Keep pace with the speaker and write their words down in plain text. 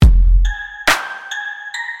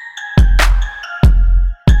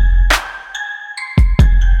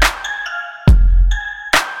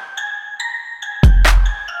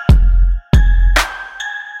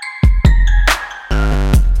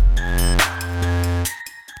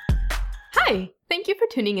Thank you for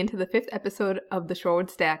tuning into the 5th episode of The Shorewood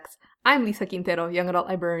Stacks. I'm Lisa Quintero, young adult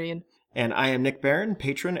librarian. And I am Nick Barron,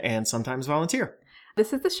 patron and sometimes volunteer.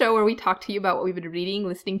 This is the show where we talk to you about what we've been reading,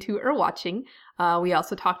 listening to, or watching. We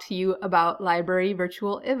also talk to you about library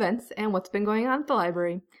virtual events and what's been going on at the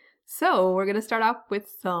library. So we're going to start off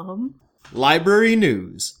with some library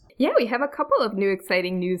news. Yeah, we have a couple of new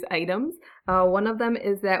exciting news items. One of them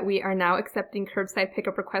is that we are now accepting curbside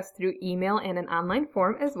pickup requests through email and an online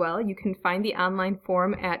form as well. You can find the online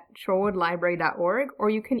form at shorewoodlibrary.org, or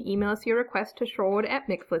you can email us your request to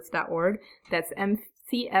shorewood@mcflitz.org. That's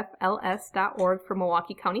mcfls.org for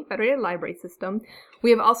Milwaukee County Federated Library System. We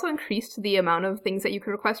have also increased the amount of things that you could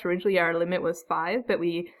request. Originally, our limit was 5, but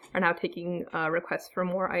we are now taking requests for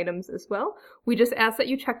more items as well. We just ask that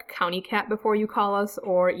you check County Cat before you call us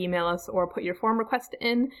or email us or put your form request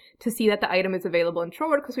in to see that the item is available in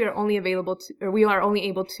Shorewood, because we are only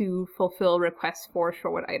able to fulfill requests for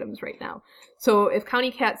Shorewood items right now. So if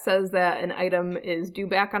County Cat says that an item is due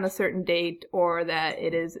back on a certain date, or that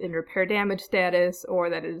it is in repair damage status, or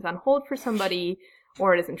that it is on hold for somebody,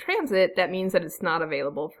 or it is in transit, that means that it's not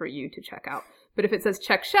available for you to check out. But if it says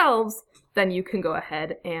check shelves, then you can go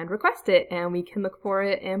ahead and request it, and we can look for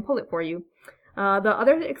it and pull it for you. The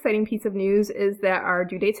other exciting piece of news is that our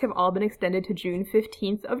due dates have all been extended to June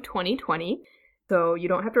 15th of 2020. So you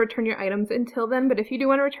don't have to return your items until then, but if you do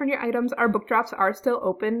want to return your items, our book drops are still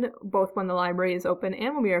open, both when the library is open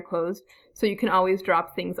and when we are closed. So you can always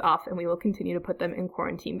drop things off, and we will continue to put them in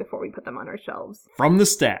quarantine before we put them on our shelves. From the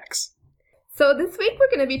stacks. So this week we're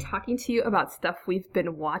going to be talking to you about stuff we've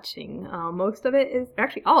been watching. Most of it is,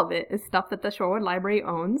 actually all of it, is stuff that the Shorewood Library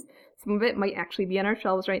owns. Some of it might actually be on our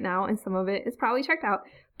shelves right now, and some of it is probably checked out.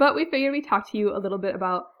 But we figured we'd talk to you a little bit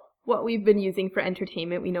about what we've been using for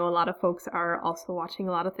entertainment. We know a lot of folks are also watching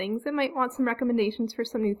a lot of things and might want some recommendations for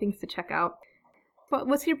some new things to check out. But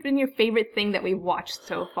what's been your favorite thing that we've watched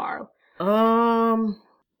so far?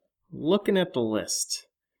 Looking at the list,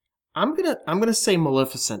 I'm gonna say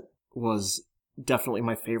Maleficent was definitely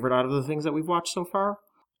my favorite out of the things that we've watched so far.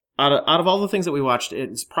 Out of all the things that we watched,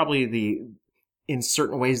 it's probably in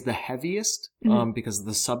certain ways the heaviest, because of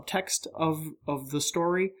the subtext of the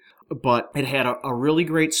story. But it had a really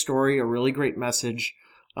great story, a really great message.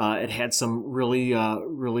 It had some really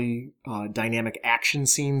dynamic action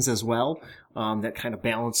scenes as well, that kind of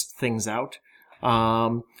balanced things out.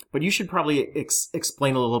 But you should probably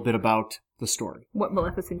explain a little bit about the story. What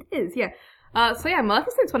Maleficent is, yeah.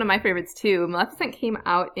 Maleficent's one of my favorites too. Maleficent came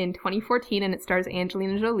out in 2014, and it stars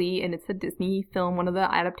Angelina Jolie, and it's a Disney film, one of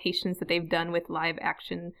the adaptations that they've done with live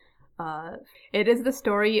action. It is the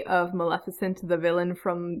story of Maleficent, the villain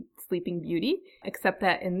from Sleeping Beauty, except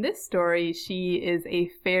that in this story, she is a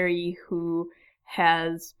fairy who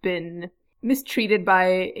has been mistreated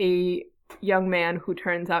by a young man who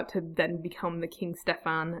turns out to then become the King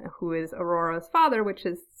Stefan, who is Aurora's father, which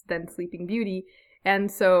is then Sleeping Beauty. And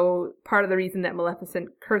so part of the reason that Maleficent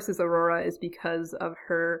curses Aurora is because of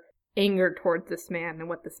her anger towards this man and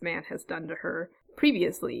what this man has done to her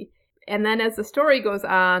previously. And then as the story goes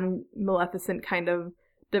on, Maleficent kind of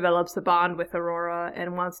develops a bond with Aurora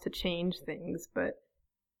and wants to change things, but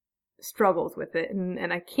struggles with it.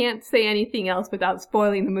 And I can't say anything else without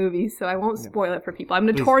spoiling the movie, so I won't spoil it for people. I'm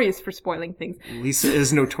notorious for spoiling things. Lisa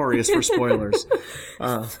is notorious for spoilers.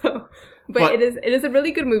 But it is a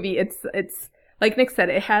really good movie. It's like Nick said,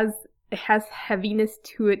 it has heaviness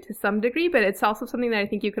to it to some degree, but it's also something that I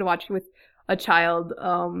think you could watch with a child,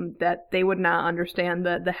 that they would not understand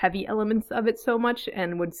the heavy elements of it so much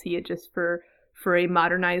and would see it just for a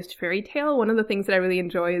modernized fairy tale. One of the things that I really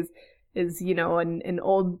enjoy is in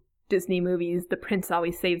old Disney movies, the prince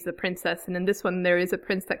always saves the princess, and in this one there is a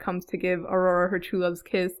prince that comes to give Aurora her true love's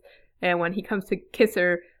kiss, and when he comes to kiss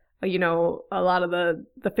her, a lot of the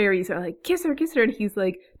fairies are like, kiss her, and he's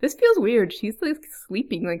like, this feels weird, she's like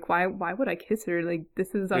sleeping, like why would I kiss her, like this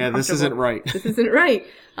is uncomfortable. Yeah, this isn't right. This isn't right.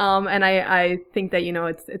 And I think that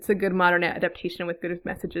it's a good modern adaptation with good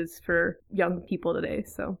messages for young people today.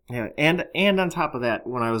 So yeah, and on top of that,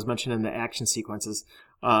 when I was mentioning the action sequences,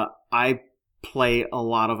 I play a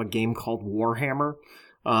lot of a game called Warhammer,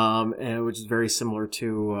 which is very similar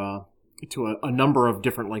to a number of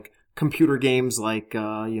different like computer games like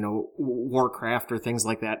Warcraft or things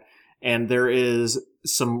like that. And there is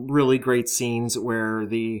some really great scenes where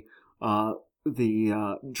the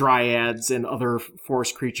dryads and other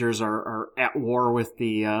forest creatures are at war with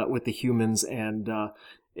the humans, and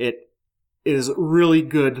it is really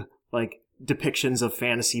good like depictions of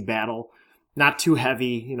fantasy battle. Not too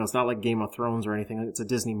heavy, it's not like Game of Thrones or anything. It's a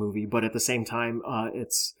Disney movie, but at the same time,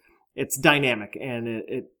 it's dynamic,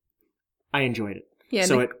 and I enjoyed it. Yeah,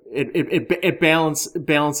 So it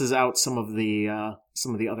balances out some of the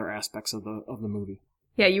other aspects of the movie.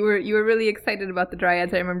 Yeah, you were really excited about the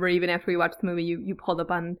Dryads. I remember even after we watched the movie, you pulled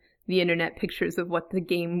up on the internet pictures of what the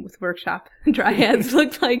Games Workshop Dryads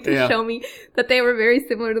looked like to show me that they were very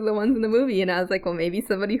similar to the ones in the movie. And I was like, well, maybe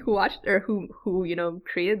somebody who watched or who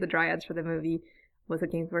created the Dryads for the movie was a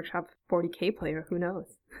Games Workshop 40K player. Who knows?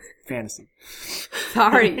 Fantasy.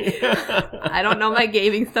 Sorry. I don't know my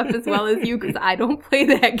gaming stuff as well as you because I don't play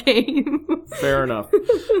that game. Fair enough.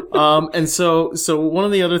 And so one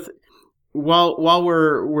of the other while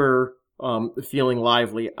we're feeling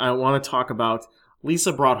lively, I want to talk about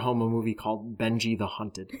Lisa brought home a movie called Benji the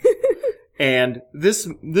Hunted. And this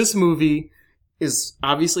movie is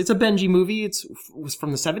obviously, it's a Benji movie. It was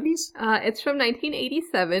from the 70s? It's from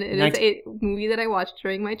 1987. It is a movie that I watched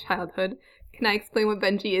during my childhood. Can I explain what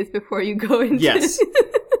Benji is before you go into Yes.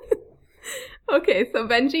 Okay, so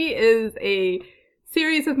Benji is a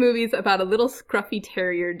series of movies about a little scruffy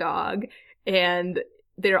terrier dog, and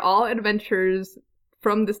they're all adventures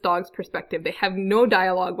from this dog's perspective. They have no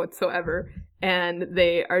dialogue whatsoever, and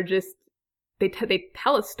they are just, they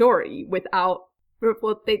tell a story without,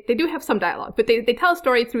 well, they do have some dialogue, but they tell a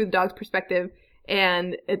story through the dog's perspective,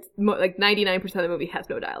 and it's like 99% of the movie has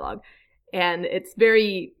no dialogue. And it's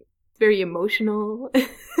very emotional.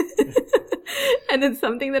 And it's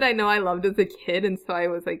something that I know I loved as a kid, and so I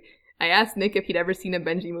was like, I asked Nick if he'd ever seen a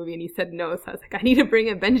Benji movie, and he said no, so I was like, I need to bring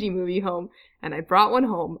a Benji movie home. And I brought one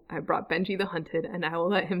home. I brought Benji the Hunted, and I will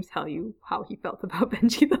let him tell you how he felt about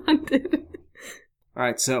Benji the Hunted. All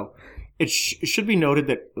right, so it should be noted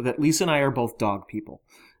that Lisa and I are both dog people.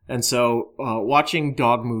 And so watching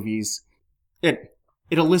dog movies, it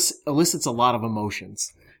elicits a lot of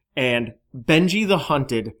emotions. And Benji the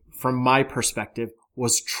Hunted, from my perspective,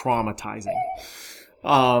 was traumatizing.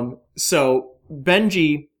 So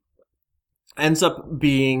Benji ends up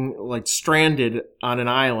being like stranded on an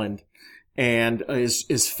island and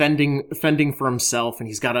is fending for himself, and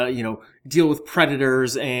he's got to, deal with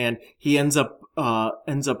predators, and he ends up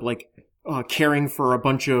caring for a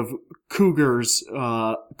bunch of cougar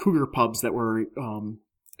pups that were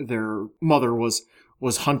their mother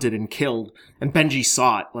was hunted and killed, and Benji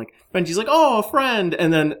saw it. Like, Benji's like, oh, a friend,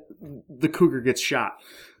 and then the cougar gets shot.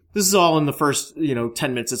 This is all in the first, 10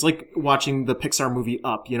 minutes. It's like watching the Pixar movie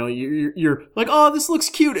Up. You're like, oh, this looks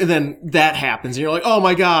cute, and then that happens, and you're like, oh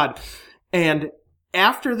my god. And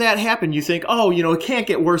after that happened, you think, oh, it can't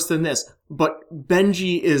get worse than this. But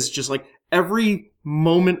Benji is just like, every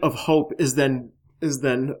moment of hope is then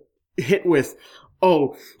hit with,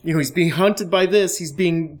 oh, he's being hunted by this, he's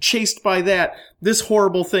being chased by that, this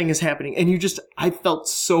horrible thing is happening. And I felt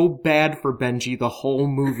so bad for Benji the whole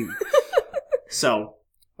movie. So,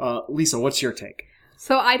 Lisa, what's your take?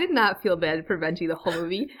 So I did not feel bad for Benji the whole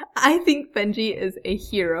movie. I think Benji is a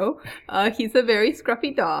hero. He's a very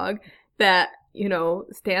scruffy dog that,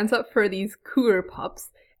 stands up for these cougar pups.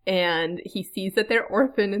 And he sees that they're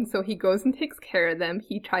orphaned, and so he goes and takes care of them.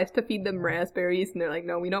 He tries to feed them raspberries, and they're like,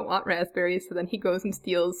 no, we don't want raspberries. So then he goes and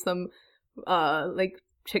steals some,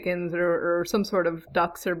 chickens or some sort of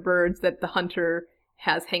ducks or birds that the hunter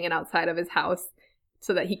has hanging outside of his house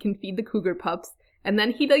so that he can feed the cougar pups. And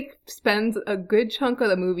then he, spends a good chunk of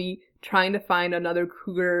the movie trying to find another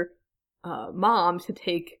cougar mom to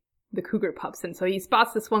take the cougar pups. And so he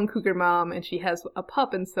spots this one cougar mom, and she has a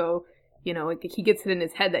pup, and so he gets it in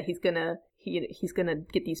his head that he's gonna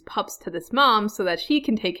get these pups to this mom so that she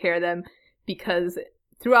can take care of them, because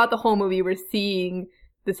throughout the whole movie we're seeing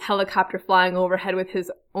this helicopter flying overhead with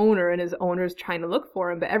his owner, and his owner's trying to look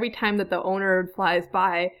for him. But every time that the owner flies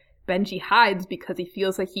by, Benji hides because he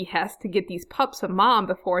feels like he has to get these pups a mom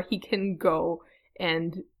before he can go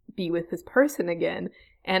and be with his person again.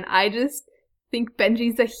 And I just think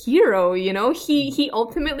Benji's a hero, He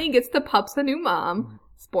ultimately gets the pups a new mom.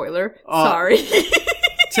 Spoiler. Sorry.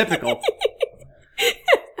 Typical.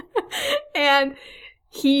 And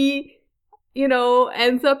he,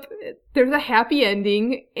 ends up, there's a happy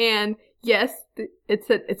ending, and yes,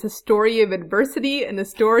 it's a story of adversity and a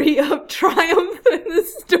story of triumph and a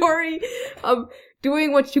story of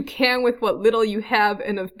doing what you can with what little you have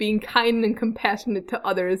and of being kind and compassionate to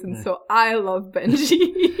others. And so I love Benji.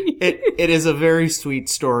 It is a very sweet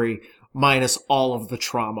story, minus all of the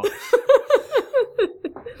trauma.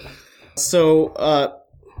 So,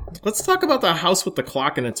 let's talk about The House with the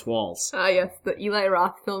Clock in Its Walls. Yes, the Eli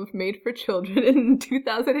Roth film made for children in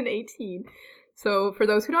 2018. So, for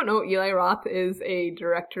those who don't know, Eli Roth is a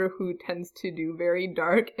director who tends to do very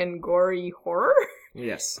dark and gory horror.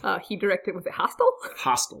 Yes. He directed, was it Hostel?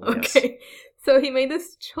 Hostel, yes. Okay. So he made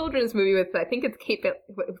this children's movie with, I think it's Kate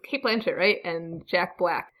Blanchett, right? And Jack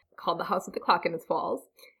Black, called The House with the Clock in Its Walls.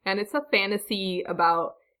 And it's a fantasy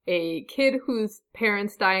about a kid whose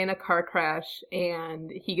parents die in a car crash,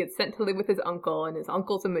 and he gets sent to live with his uncle, and his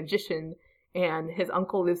uncle's a magician, and his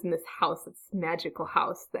uncle lives in this house, this magical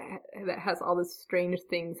house that has all these strange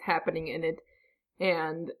things happening in it.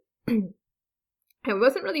 And I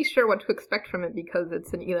wasn't really sure what to expect from it because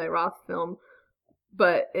it's an Eli Roth film,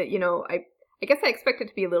 but I guess I expect it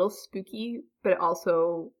to be a little spooky, but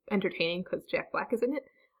also entertaining because Jack Black is in it.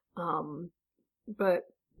 But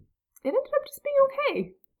it ended up just being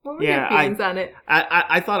okay. What were your feelings on it?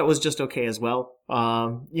 I thought it was just okay as well.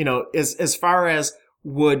 As far as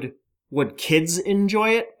would kids enjoy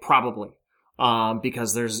it? Probably.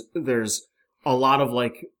 Because there's a lot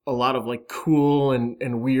of cool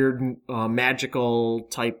and weird magical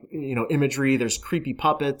type imagery. There's creepy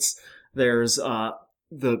puppets. There's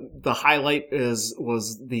the highlight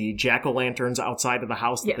was the jack-o'-lanterns outside of the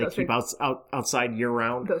house that they keep outside year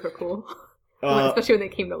round. Those are cool. Especially when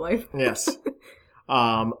they came to life. Yes.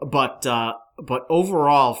 But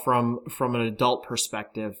overall, from an adult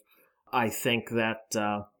perspective, I think that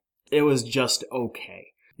it was just okay.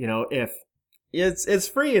 If it's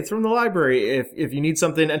free, it's from the library. If you need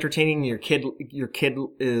something entertaining, your kid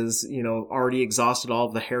is already exhausted all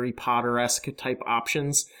of the Harry Potter-esque type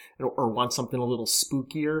options, or wants something a little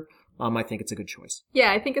spookier, I think it's a good choice.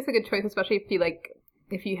 Yeah, I think it's a good choice, especially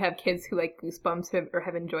if you have kids who like Goosebumps or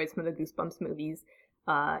have enjoyed some of the Goosebumps movies.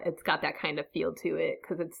 It's got that kind of feel to it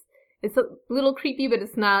because it's a little creepy, but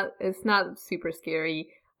it's not super scary.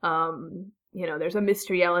 There's a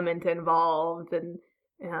mystery element involved, and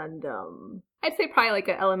I'd say probably like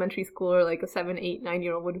an elementary school or like a 7, 8,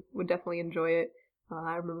 9-year-old would definitely enjoy it.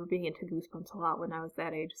 I remember being into Goosebumps a lot when I was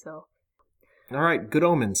that age. So, all right, Good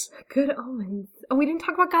Omens. Good Omens. Oh, we didn't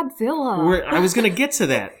talk about Godzilla. I was gonna get to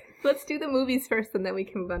that. Let's do the movies first, and then we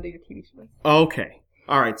can move on to your TV shows. Okay.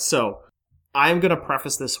 All right. So I'm going to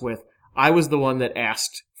preface this with, I was the one that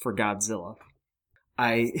asked for Godzilla.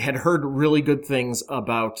 I had heard really good things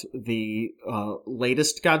about the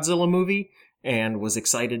latest Godzilla movie and was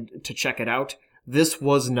excited to check it out. This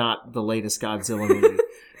was not the latest Godzilla movie.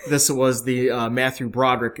 This was the Matthew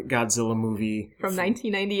Broderick Godzilla movie. From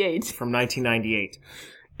 1998. From 1998.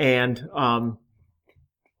 And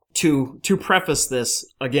to preface this,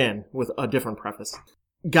 again, with a different preface,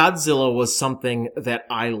 Godzilla was something that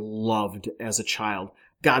I loved as a child.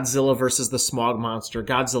 Godzilla versus the Smog Monster,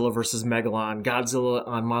 Godzilla versus Megalon, Godzilla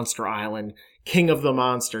on Monster Island, King of the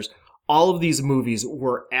Monsters. All of these movies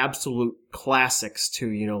were absolute classics to,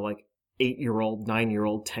 8-year-old,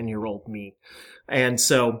 9-year-old, 10-year-old me. And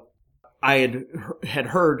so I had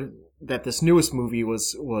heard that this newest movie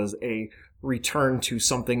was a return to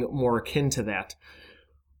something more akin to that.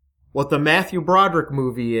 What the Matthew Broderick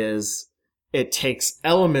movie is, it takes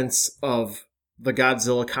elements of the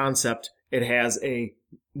Godzilla concept. It has a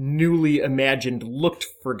newly imagined look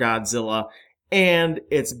for Godzilla, and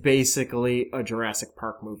it's basically a Jurassic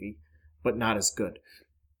Park movie, but not as good.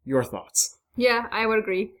 Your thoughts? Yeah, I would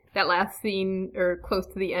agree. That last scene, or close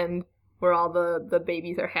to the end, where all the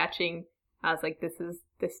babies are hatching, I was like, this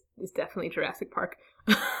is definitely Jurassic Park.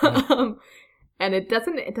 And it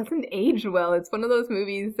doesn't age well. It's one of those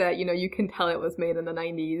movies that, you can tell it was made in the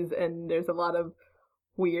 90s, and there's a lot of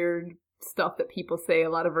weird stuff that people say, a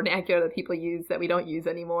lot of vernacular that people use that we don't use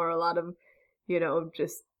anymore, a lot of,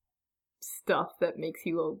 just stuff that makes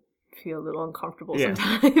you feel a little uncomfortable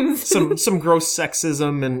sometimes. some gross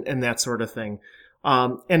sexism and that sort of thing.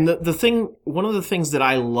 And one of the things that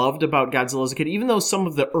I loved about Godzilla as a kid, even though some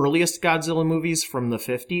of the earliest Godzilla movies from the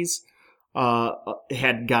 50s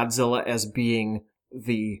had Godzilla as being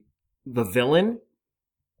the villain,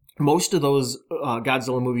 most of those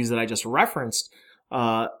Godzilla movies that I just referenced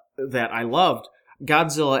that I loved,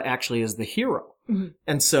 Godzilla actually is the hero. Mm-hmm.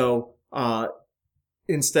 And so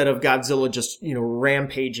instead of Godzilla just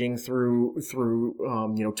rampaging through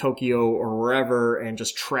Tokyo or wherever and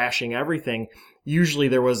just trashing everything, usually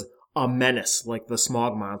there was a menace like the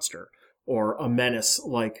Smog Monster or a menace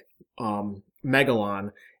like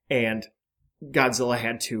Megalon, and Godzilla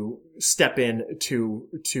had to step in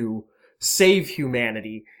to save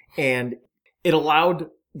humanity, and it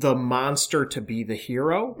allowed the monster to be the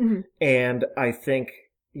hero. Mm-hmm. And I think,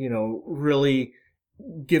 really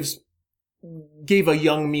gave a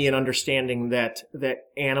young me an understanding that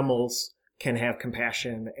animals can have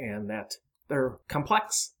compassion and that they're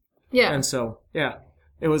complex. Yeah. And so, yeah,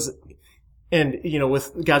 it was, and,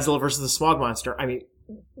 with Godzilla versus the Smog Monster, I mean,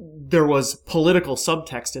 there was political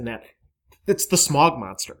subtext in that. It's the Smog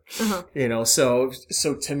Monster,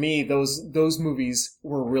 so to me, those movies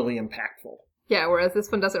were really impactful. Yeah, whereas this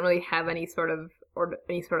one doesn't really have any sort of or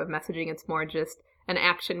any sort of messaging. It's more just an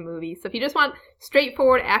action movie. So if you just want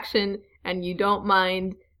straightforward action and you don't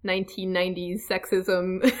mind 1990s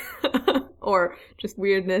sexism or just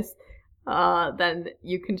weirdness, then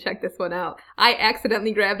you can check this one out. I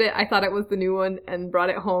accidentally grabbed it. I thought it was the new one and brought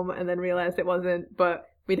it home and then realized it wasn't, but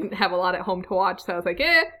we didn't have a lot at home to watch, so I was like,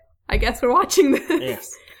 I guess we're watching this.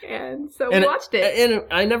 Yes. And so we watched it. And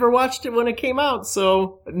I never watched it when it came out,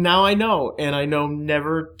 so now I know, and I know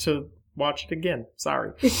never to watch it again.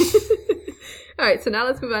 Sorry. Alright, so now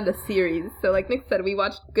let's move on to series. So like Nick said, we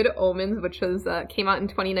watched Good Omens, which was came out in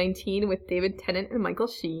 2019 with David Tennant and Michael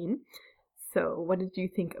Sheen. So what did you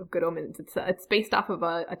think of Good Omens? It's based off of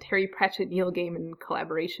a Terry Pratchett, Neil Gaiman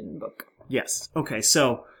collaboration book. Yes. Okay,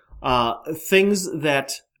 so things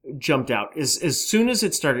that jumped out is as soon as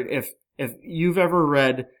it started, if you've ever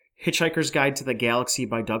read Hitchhiker's Guide to the Galaxy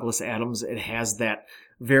by Douglas Adams, it has that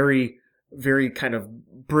very, very kind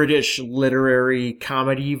of British literary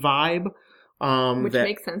comedy vibe. Which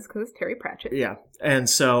makes sense because it's Terry Pratchett. Yeah. And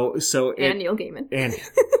so and Neil Gaiman. And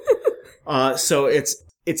so it's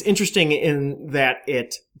interesting in that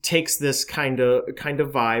it takes this kind of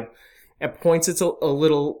vibe. At points it's a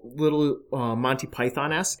little Monty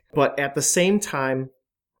Python-esque, but at the same time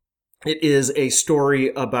it is a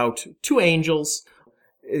story about two angels,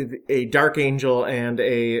 a dark angel and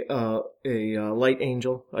a light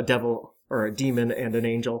angel, a devil or a demon and an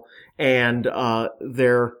angel, and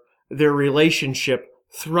their relationship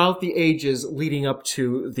throughout the ages leading up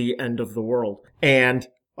to the end of the world. And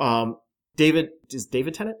David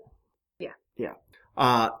Tennant? Yeah.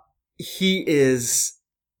 Yeah. He is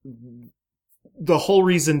the whole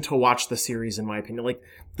reason to watch the series, in my opinion. Like,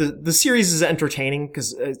 the series is entertaining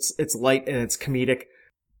because it's light and it's comedic.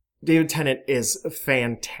 David Tennant is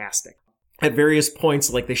fantastic. At various points,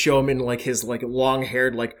 like, they show him in, like, his, like,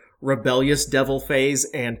 long-haired, like, rebellious devil phase,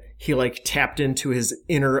 and he, like, tapped into his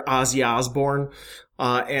inner Ozzy Osbourne,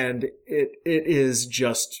 and it is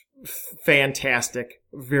just fantastic.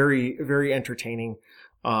 Very, very entertaining.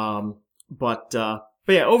 But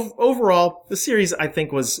yeah, overall, the series, I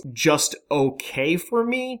think, was just okay for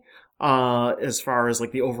me, as far as,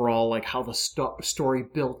 like, the overall, like, how the story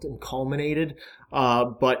built and culminated.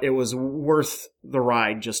 But it was worth the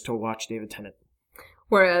ride just to watch David Tennant.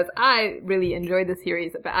 Whereas I really enjoyed the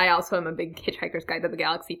series, but I also am a big Hitchhiker's Guide to the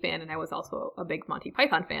Galaxy fan, and I was also a big Monty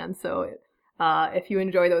Python fan, so if you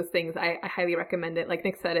enjoy those things, I highly recommend it. Like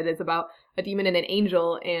Nick said, it is about a demon and an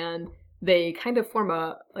angel, and they kind of form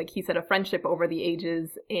a friendship over the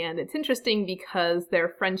ages, and it's interesting because their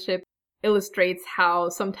friendship illustrates how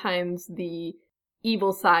sometimes the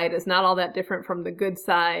evil side is not all that different from the good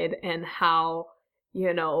side, and how,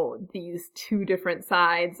 these two different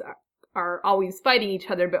sides are always fighting each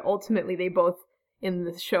other, but ultimately they both in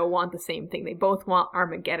the show want the same thing. They both want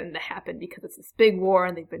Armageddon to happen because it's this big war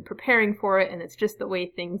and they've been preparing for it, and it's just the way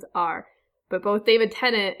things are. But both David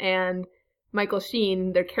Tennant and Michael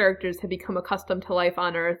Sheen, their characters have become accustomed to life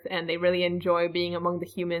on Earth, and they really enjoy being among the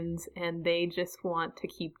humans, and they just want to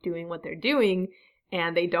keep doing what they're doing,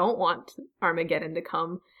 and they don't want Armageddon to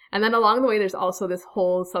come. And then along the way, there's also this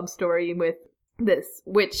whole sub-story with this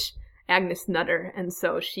witch, Agnes Nutter, and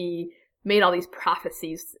so she made all these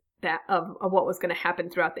prophecies that of what was going to happen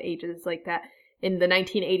throughout the ages, like that in the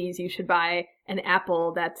 1980s you should buy an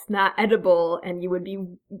apple that's not edible and you would be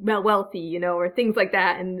wealthy, or things like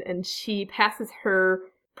that. And she passes her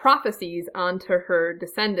prophecies onto her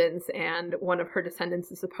descendants, and one of her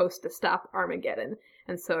descendants is supposed to stop Armageddon.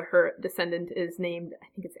 And so her descendant is named, I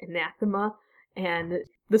think it's Anathema, and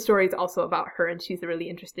the story is also about her, and she's a really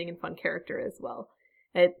interesting and fun character as well.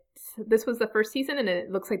 This was the first season, and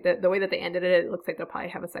it looks like the way that they ended it looks like they'll probably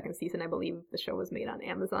have a second season. I believe the show was made on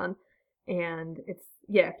Amazon. And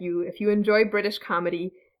if you enjoy British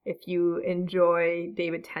comedy, if you enjoy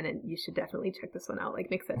David Tennant, you should definitely check this one out.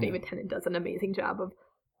 Like Nick said, David Tennant does an amazing job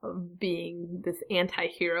of being this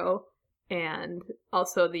anti-hero, and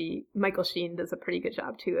also the Michael Sheen does a pretty good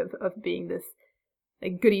job too of being this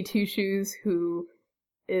like goody two-shoes who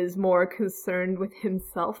is more concerned with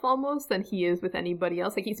himself almost than he is with anybody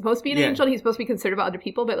else. Like, he's supposed to be an angel, he's supposed to be concerned about other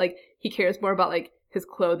people, but like he cares more about like his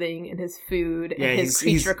clothing and his food and his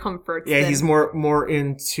creature comforts. Yeah, he's more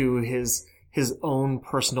into his own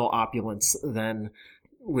personal opulence than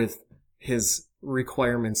with his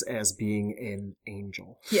requirements as being an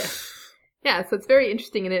angel. Yeah, so it's very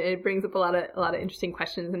interesting, and it brings up a lot of interesting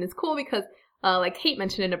questions, and it's cool because like Kate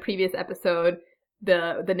mentioned in a previous episode,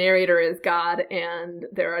 the narrator is God, and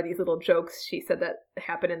there are these little jokes, she said, that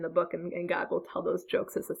happen in the book, and God will tell those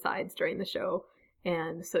jokes as asides during the show.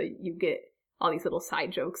 And so you get all these little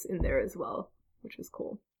side jokes in there as well, which was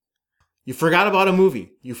cool. You forgot about a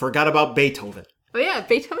movie. You forgot about Beethoven. Oh yeah,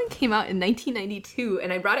 Beethoven came out in 1992,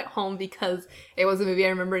 and I brought it home because it was a movie I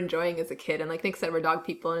remember enjoying as a kid. And like Nick said, we're dog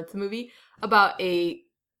people, and it's a movie about a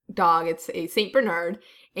dog. It's a Saint Bernard,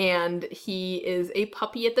 and he is a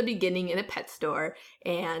puppy at the beginning in a pet store.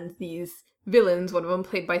 And these villains, one of them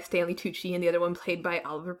played by Stanley Tucci and the other one played by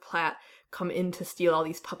Oliver Platt, come in to steal all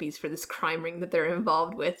these puppies for this crime ring that they're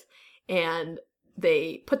involved with. And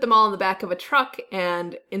they put them all in the back of a truck,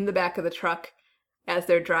 and in the back of the truck, as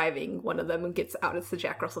they're driving, one of them gets out. It's the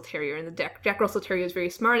Jack Russell Terrier, and the Jack Russell Terrier is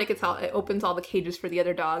very smart. It opens all the cages for the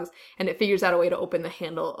other dogs, and it figures out a way to open the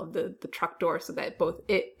handle of the truck door so that both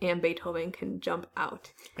it and Beethoven can jump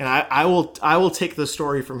out. And I will take the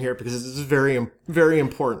story from here because this is very, very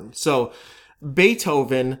important. So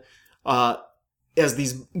Beethoven, as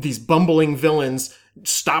these bumbling villains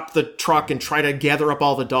stop the truck and try to gather up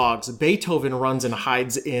all the dogs, Beethoven runs and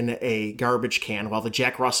hides in a garbage can while the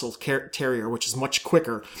Jack Russell Terrier, which is much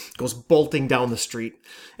quicker, goes bolting down the street.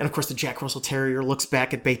 And of course the Jack Russell Terrier looks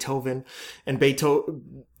back at Beethoven, and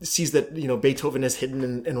Beethoven sees that, Beethoven is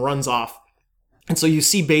hidden and runs off. And so you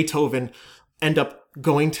see Beethoven end up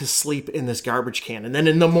going to sleep in this garbage can. And then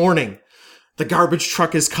in the morning, the garbage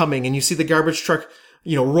truck is coming, and you see the garbage truck,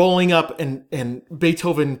 rolling up, and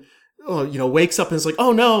Beethoven wakes up and is like,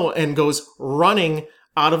 oh no, and goes running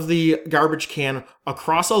out of the garbage can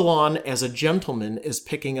across a lawn as a gentleman is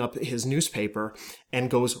picking up his newspaper, and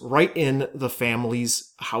goes right in the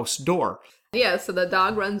family's house door. Yeah, so the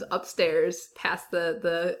dog runs upstairs past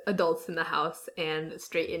the adults in the house and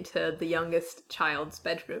straight into the youngest child's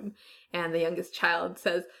bedroom. And the youngest child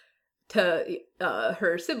says to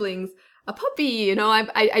her siblings, a puppy,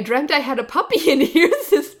 I dreamt I had a puppy, and here's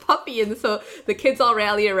this puppy. And so the kids all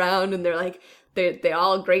rally around, and they're like, they're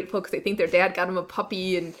all grateful because they think their dad got him a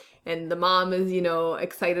puppy, and the mom is,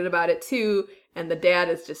 excited about it too. And the dad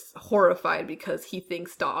is just horrified because he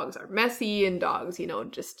thinks dogs are messy, and dogs,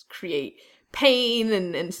 just create pain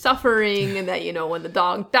and suffering, and that, when the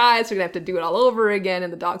dog dies, they're gonna have to do it all over again,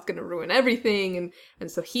 and the dog's gonna ruin everything.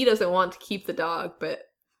 And so he doesn't want to keep the dog, but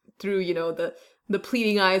through, the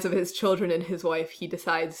pleading eyes of his children and his wife, he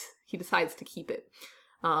decides to keep it.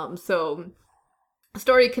 So the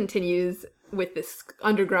story continues with this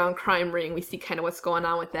underground crime ring. We see kind of what's going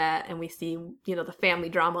on with that, and we see, the family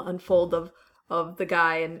drama unfold of the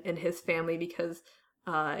guy and his family, because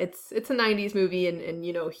it's a 90s movie, and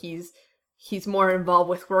he's more involved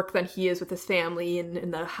with work than he is with his family, and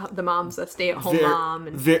the mom's a stay-at-home mom.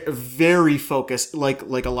 And very focused, like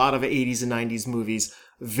a lot of 80s and 90s movies,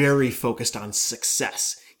 very focused on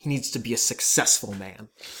success. He needs to be a successful man.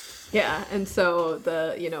 Yeah, and so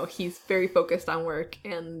he's very focused on work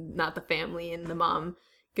and not the family, and the mom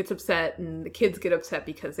gets upset, and the kids get upset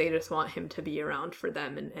because they just want him to be around for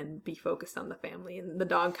them and be focused on the family. And the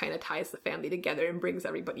dog kind of ties the family together and brings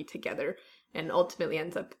everybody together, and ultimately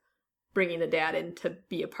ends up bringing the dad in to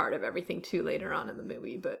be a part of everything too later on in the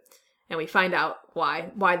movie. And we find out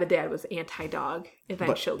why the dad was anti-dog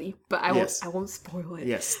eventually. But I won't spoil it.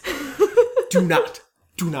 Yes. Do not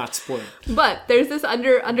spoil it. But there's this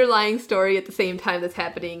underlying story at the same time that's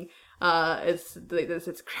happening. There's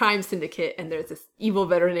this crime syndicate, and there's this evil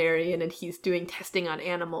veterinarian, and he's doing testing on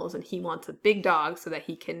animals, and he wants a big dog so that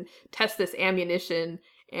he can test this ammunition.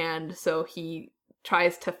 And so he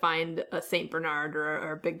tries to find a Saint Bernard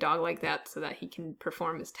or a big dog like that so that he can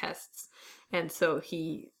perform his tests. And so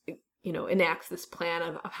he, enacts this plan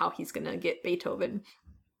of how he's going to get Beethoven.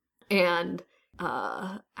 And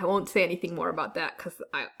I won't say anything more about that because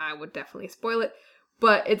I would definitely spoil it.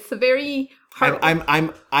 But it's a very hard.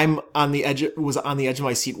 I'm on the edge. Was on the edge of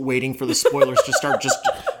my seat, waiting for the spoilers to start just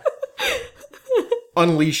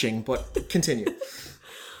unleashing. But continue.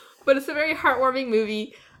 But it's a very heartwarming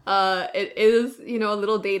movie. It is, a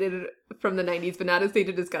little dated from the 90s, but not as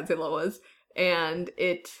dated as Godzilla was. And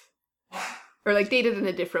dated in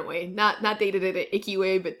a different way. Not dated in an icky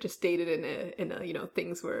way, but just dated in a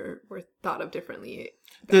things were thought of differently.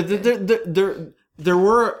 There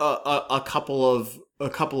were a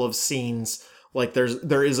couple of scenes, like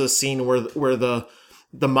there is a scene where the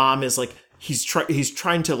mom is like, he's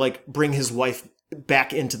trying to like bring his wife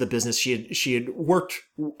back into the business. She had worked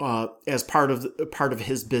as part of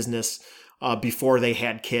his business before they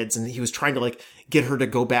had kids, and he was trying to like get her to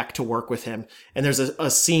go back to work with him. And there's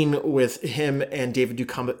a scene with him and David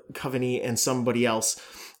Duchovny and somebody else,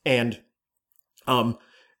 and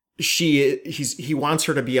he wants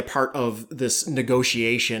her to be a part of this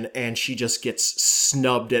negotiation, and she just gets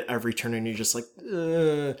snubbed at every turn, and you're just like,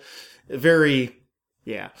 very.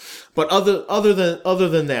 Yeah, but other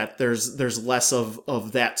than that, there's less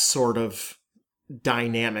of that sort of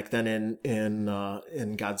dynamic than in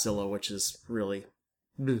Godzilla, which is really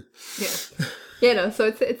So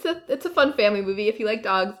it's a fun family movie if you like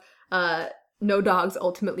dogs. No dogs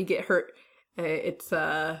ultimately get hurt. It's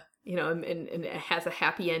and it has a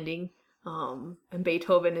happy ending. And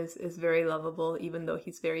Beethoven is very lovable, even though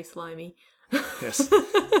he's very slimy. Yes,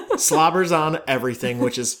 slobbers on everything,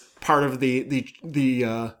 which is part of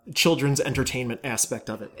the children's entertainment aspect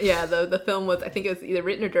of it. Yeah, the film was, I think it was either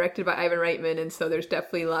written or directed by Ivan Reitman, and so there's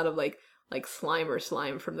definitely a lot of like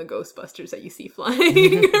slime from the Ghostbusters that you see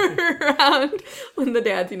flying around when the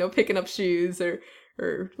dad's picking up shoes or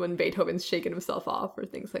when Beethoven's shaking himself off or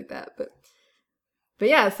things like that. But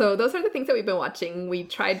yeah, so those are the things that we've been watching. We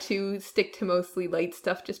tried to stick to mostly light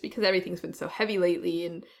stuff just because everything's been so heavy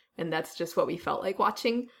lately, and that's just what we felt like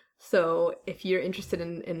watching. So if you're interested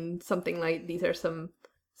in something light, these are some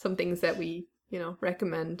things that we,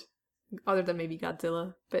 recommend, other than maybe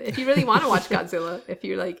Godzilla. But if you really want to watch Godzilla, if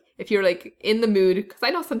you're in the mood, because I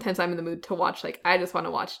know sometimes I'm in the mood to watch, I just want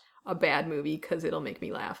to watch a bad movie because it'll make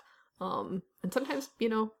me laugh. And sometimes,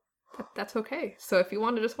 that's okay. So if you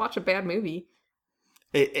want to just watch a bad movie,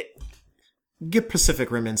 get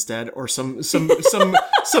Pacific Rim instead, or some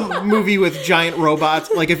movie with giant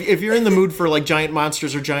robots. Like if you're in the mood for like giant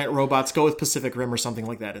monsters or giant robots, go with Pacific Rim or something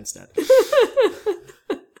like that instead.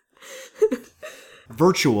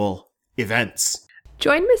 Virtual events.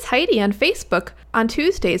 Join Miss Heidi on Facebook on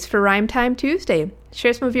Tuesdays for Rhyme Time Tuesday.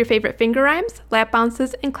 Share some of your favorite finger rhymes, lap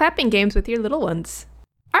bounces, and clapping games with your little ones.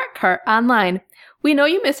 Art Cart Online. We know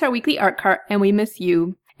you miss our weekly Art Cart, and we miss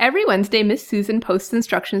you. Every Wednesday, Miss Susan posts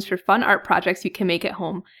instructions for fun art projects you can make at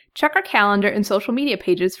home. Check our calendar and social media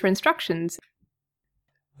pages for instructions.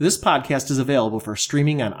 This podcast is available for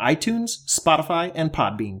streaming on iTunes, Spotify, and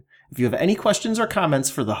Podbean. If you have any questions or comments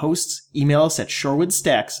for the hosts, email us at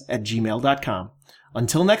shorewoodstacks@gmail.com.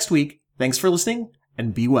 Until next week, thanks for listening,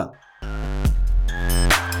 and be well.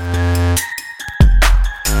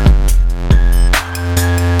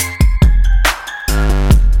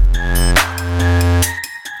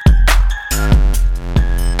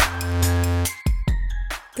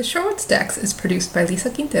 The Shorewood Stacks is produced by Lisa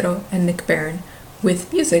Quintero and Nick Barron,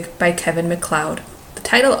 with music by Kevin MacLeod. The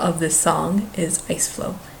title of this song is Ice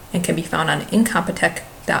Flow and can be found on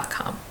Incompetech.com.